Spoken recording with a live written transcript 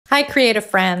Hi, creative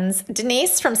friends.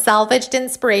 Denise from Salvaged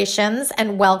Inspirations,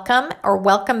 and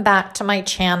welcome back to my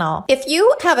channel. If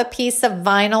you have a piece of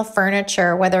vinyl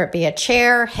furniture, whether it be a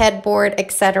chair, headboard,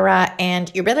 etc.,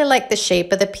 and you really like the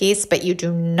shape of the piece, but you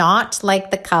do not like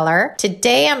the color,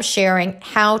 today I'm sharing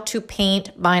how to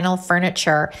paint vinyl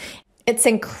furniture. It's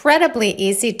incredibly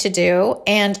easy to do,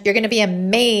 and you're going to be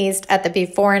amazed at the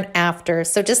before and after.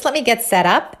 So just let me get set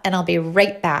up, and I'll be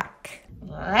right back.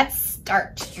 Let's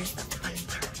start. Here's the fun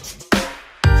part.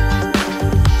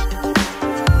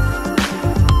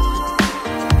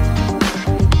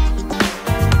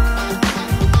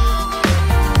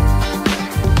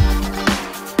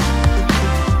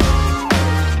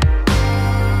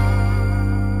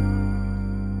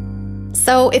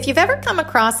 So if you've ever come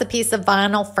across a piece of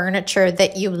vinyl furniture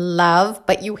that you love,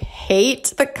 but you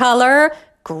hate the color,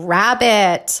 grab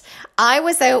it. I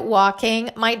was out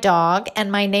walking my dog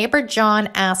and my neighbor John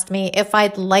asked me if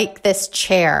I'd like this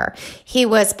chair. He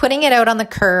was putting it out on the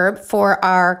curb for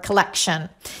our collection.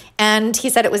 And he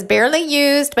said it was barely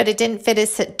used, but it didn't fit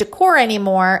his decor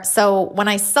anymore. So when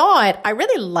I saw it, I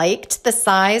really liked the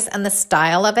size and the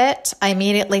style of it. I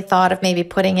immediately thought of maybe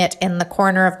putting it in the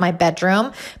corner of my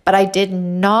bedroom, but I did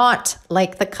not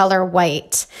like the color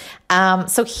white.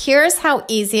 So here's how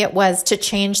easy it was to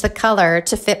change the color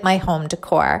to fit my home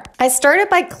decor. I started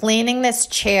by cleaning this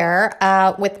chair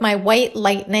with my white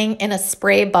lightning in a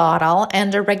spray bottle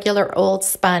and a regular old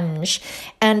sponge.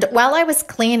 And while I was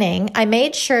cleaning, I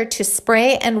made sure to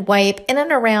spray and wipe in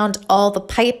and around all the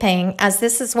piping, as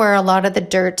this is where a lot of the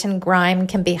dirt and grime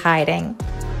can be hiding.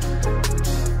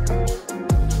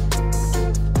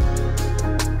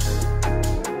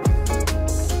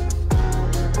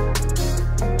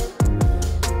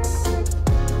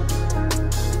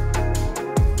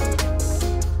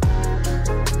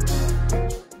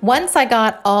 Once I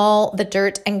got all the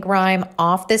dirt and grime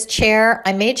off this chair,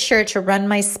 I made sure to run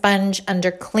my sponge under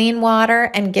clean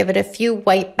water and give it a few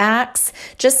wipe backs,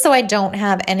 just so I don't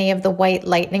have any of the white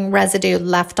lightning residue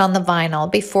left on the vinyl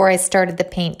before I started the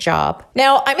paint job.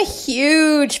 Now, I'm a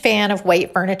huge fan of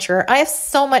white furniture. I have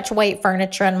so much white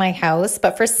furniture in my house,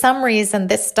 but for some reason,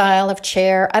 this style of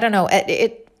chair, I don't know,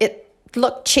 it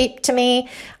looked cheap to me,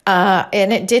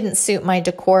 and it didn't suit my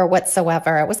decor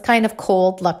whatsoever. It was kind of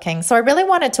cold looking. So I really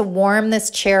wanted to warm this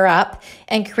chair up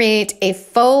and create a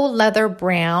faux leather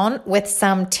brown with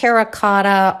some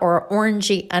terracotta or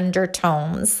orangey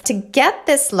undertones. To get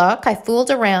this look, I fooled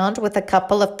around with a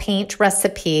couple of paint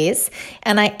recipes,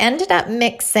 and I ended up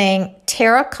mixing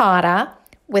terracotta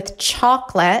with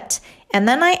chocolate, and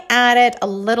then I added a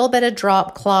little bit of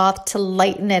drop cloth to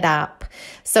lighten it up.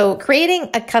 So creating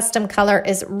a custom color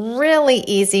is really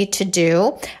easy to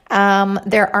do.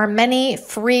 There are many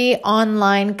free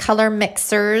online color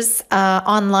mixers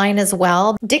online as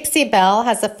well. Dixie Belle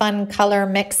has a fun color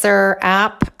mixer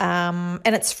app,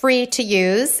 and it's free to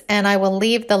use. And I will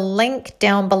leave the link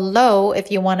down below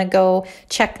if you want to go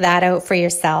check that out for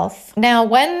yourself. Now,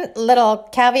 one little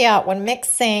caveat when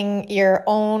mixing your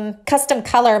own custom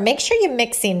color, make sure you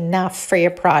mix enough for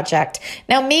your project.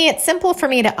 Now, it's simple for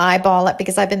me to eyeball it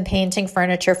because I've been painting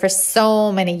furniture for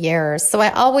so many years. So I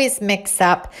always mix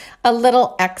up a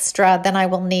little extra than I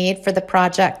will need for the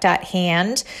project at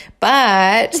hand.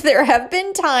 But there have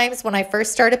been times when I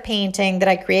first started painting that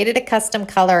I created a custom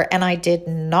color and I did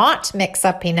not mix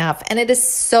up enough. And it is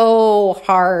so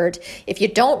hard. If you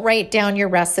don't write down your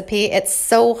recipe, it's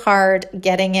so hard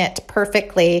getting it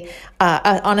perfectly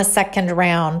on a second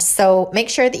round. So make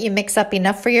sure that you mix up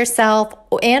enough for yourself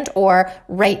and or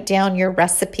write down your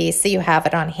recipe so you have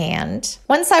it on hand.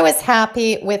 Once I was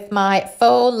happy with my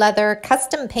faux leather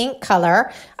custom paint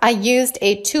color, I used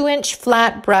a 2-inch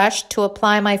flat brush to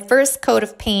apply my first coat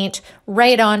of paint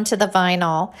right onto the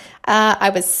vinyl. I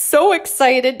was so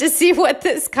excited to see what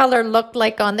this color looked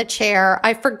like on the chair.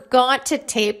 I forgot to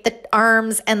tape the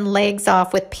arms and legs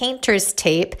off with painter's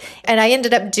tape, and I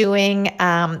ended up doing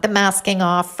the masking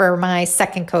off for my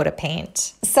second coat of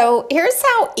paint. So here's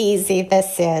how easy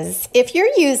this is. If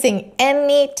you're using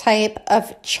any type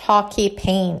of chalky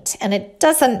paint, and it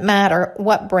doesn't matter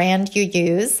what brand you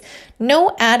use, no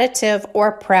additive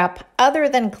or prep other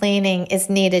than cleaning is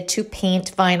needed to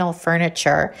paint vinyl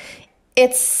furniture.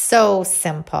 It's so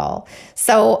simple.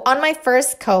 So on my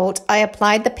first coat, I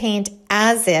applied the paint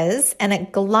as is, and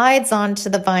it glides onto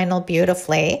the vinyl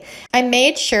beautifully. I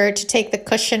made sure to take the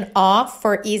cushion off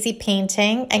for easy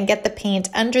painting and get the paint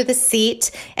under the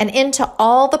seat and into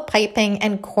all the piping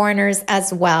and corners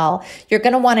as well. You're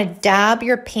going to want to dab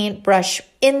your paintbrush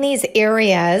in these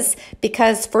areas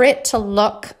because for it to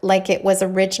look like it was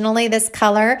originally this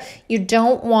color, you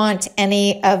don't want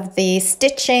any of the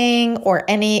stitching or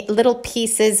any little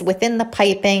pieces within the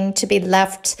piping to be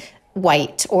left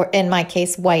white, or in my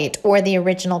case, white, or the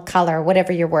original color,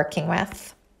 whatever you're working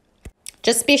with.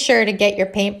 Just be sure to get your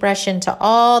paintbrush into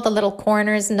all the little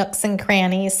corners, nooks, and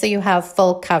crannies so you have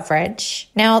full coverage.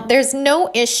 Now, there's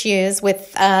no issues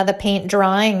with the paint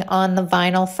drying on the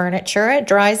vinyl furniture. It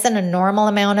dries in a normal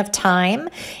amount of time.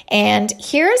 And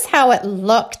here's how it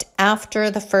looked after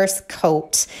the first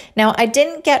coat. Now, I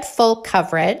didn't get full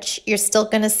coverage. You're still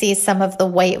going to see some of the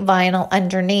white vinyl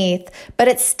underneath, but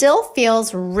it still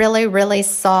feels really, really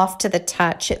soft to the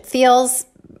touch. It feels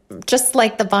just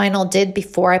like the vinyl did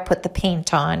before I put the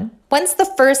paint on. Once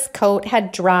the first coat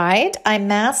had dried, I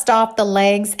masked off the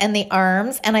legs and the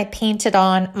arms and I painted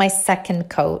on my second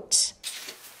coat.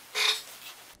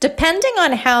 Depending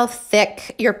on how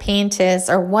thick your paint is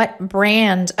or what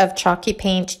brand of chalky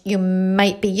paint you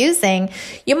might be using,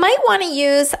 you might want to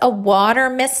use a water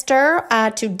mister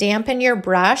to dampen your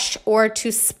brush or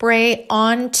to spray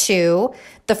onto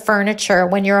the furniture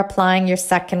when you're applying your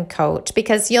second coat,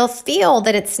 because you'll feel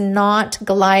that it's not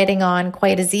gliding on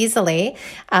quite as easily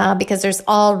because there's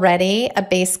already a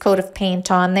base coat of paint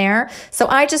on there. So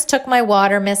I just took my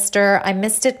water mister, I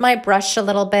misted my brush a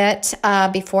little bit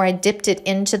before I dipped it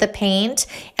into the paint.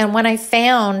 And when I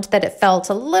found that it felt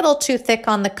a little too thick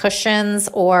on the cushions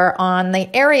or on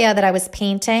the area that I was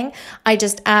painting, I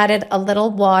just added a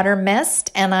little water mist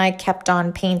and I kept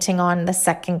on painting on the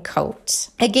second coat.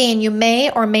 Again, you may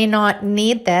or may not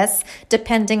need this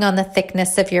depending on the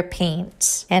thickness of your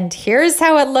paint. And here's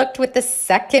how it looked with the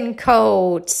second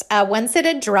coat. Once it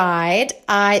had dried,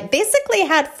 I basically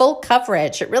had full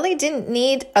coverage. It really didn't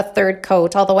need a third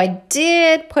coat, although I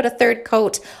did put a third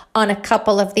coat on a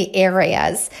couple of the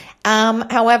areas.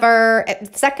 However, the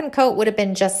second coat would have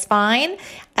been just fine.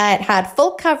 It had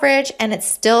full coverage and it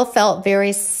still felt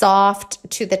very soft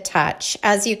to the touch.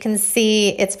 As you can see,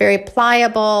 it's very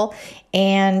pliable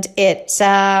and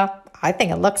I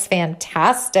think it looks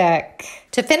fantastic.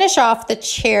 To finish off the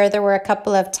chair, there were a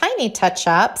couple of tiny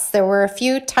touch-ups. There were a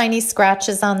few tiny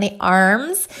scratches on the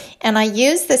arms, and I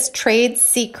used this Trade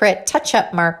Secret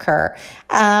touch-up marker.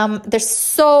 They're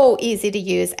so easy to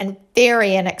use and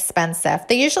very inexpensive.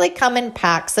 They usually come in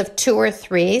packs of 2 or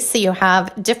 3, so you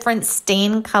have different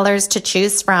stain colors to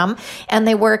choose from, and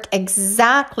they work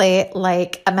exactly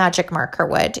like a magic marker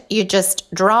would. You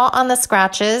just draw on the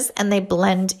scratches and they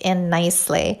blend in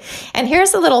nicely. And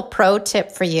here's a little pro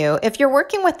tip for you. If you're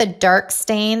working with a dark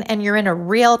stain and you're in a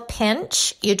real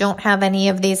pinch, you don't have any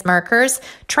of these markers,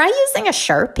 try using a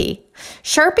Sharpie.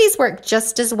 Sharpies work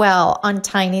just as well on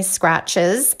tiny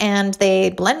scratches and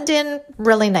they blend in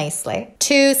really nicely.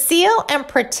 To seal and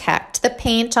protect the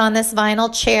paint on this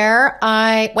vinyl chair,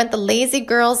 I went the lazy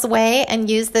girl's way and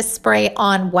used this spray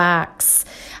on wax.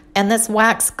 And this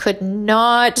wax could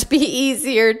not be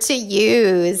easier to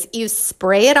use. You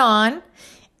spray it on,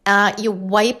 you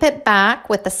wipe it back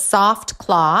with a soft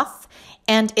cloth,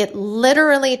 and it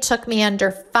literally took me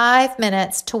under 5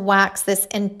 minutes to wax this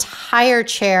entire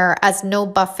chair as no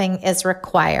buffing is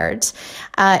required.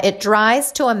 It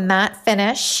dries to a matte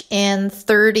finish in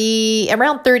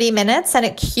around 30 minutes and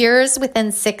it cures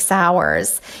within 6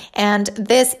 hours. And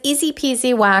this easy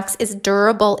peasy wax is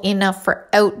durable enough for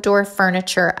outdoor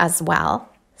furniture as well.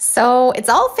 So it's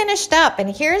all finished up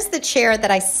and here's the chair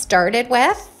that I started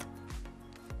with.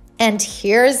 And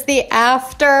here's the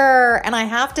after. And I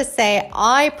have to say,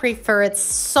 I prefer it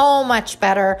so much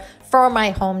better for my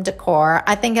home decor.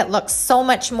 I think it looks so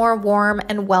much more warm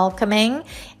and welcoming,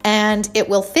 and it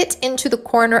will fit into the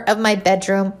corner of my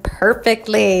bedroom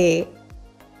perfectly.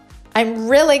 I'm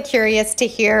really curious to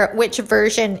hear which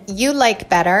version you like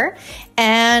better,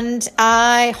 and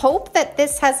I hope that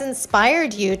this has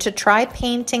inspired you to try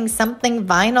painting something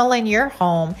vinyl in your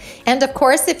home. And of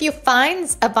course, if you find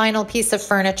a vinyl piece of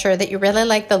furniture that you really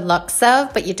like the looks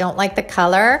of, but you don't like the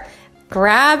color,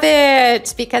 grab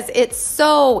it because it's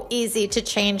so easy to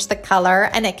change the color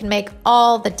and it can make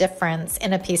all the difference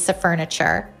in a piece of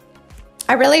furniture.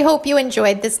 I really hope you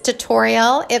enjoyed this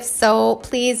tutorial. If so,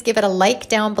 please give it a like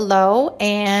down below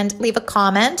and leave a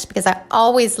comment because I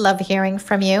always love hearing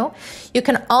from you. You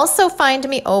can also find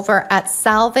me over at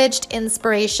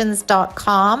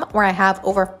salvagedinspirations.com, where I have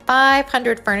over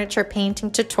 500 furniture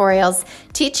painting tutorials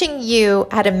teaching you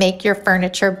how to make your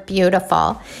furniture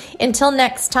beautiful. Until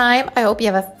next time, I hope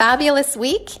you have a fabulous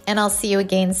week and I'll see you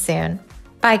again soon.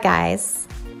 Bye guys.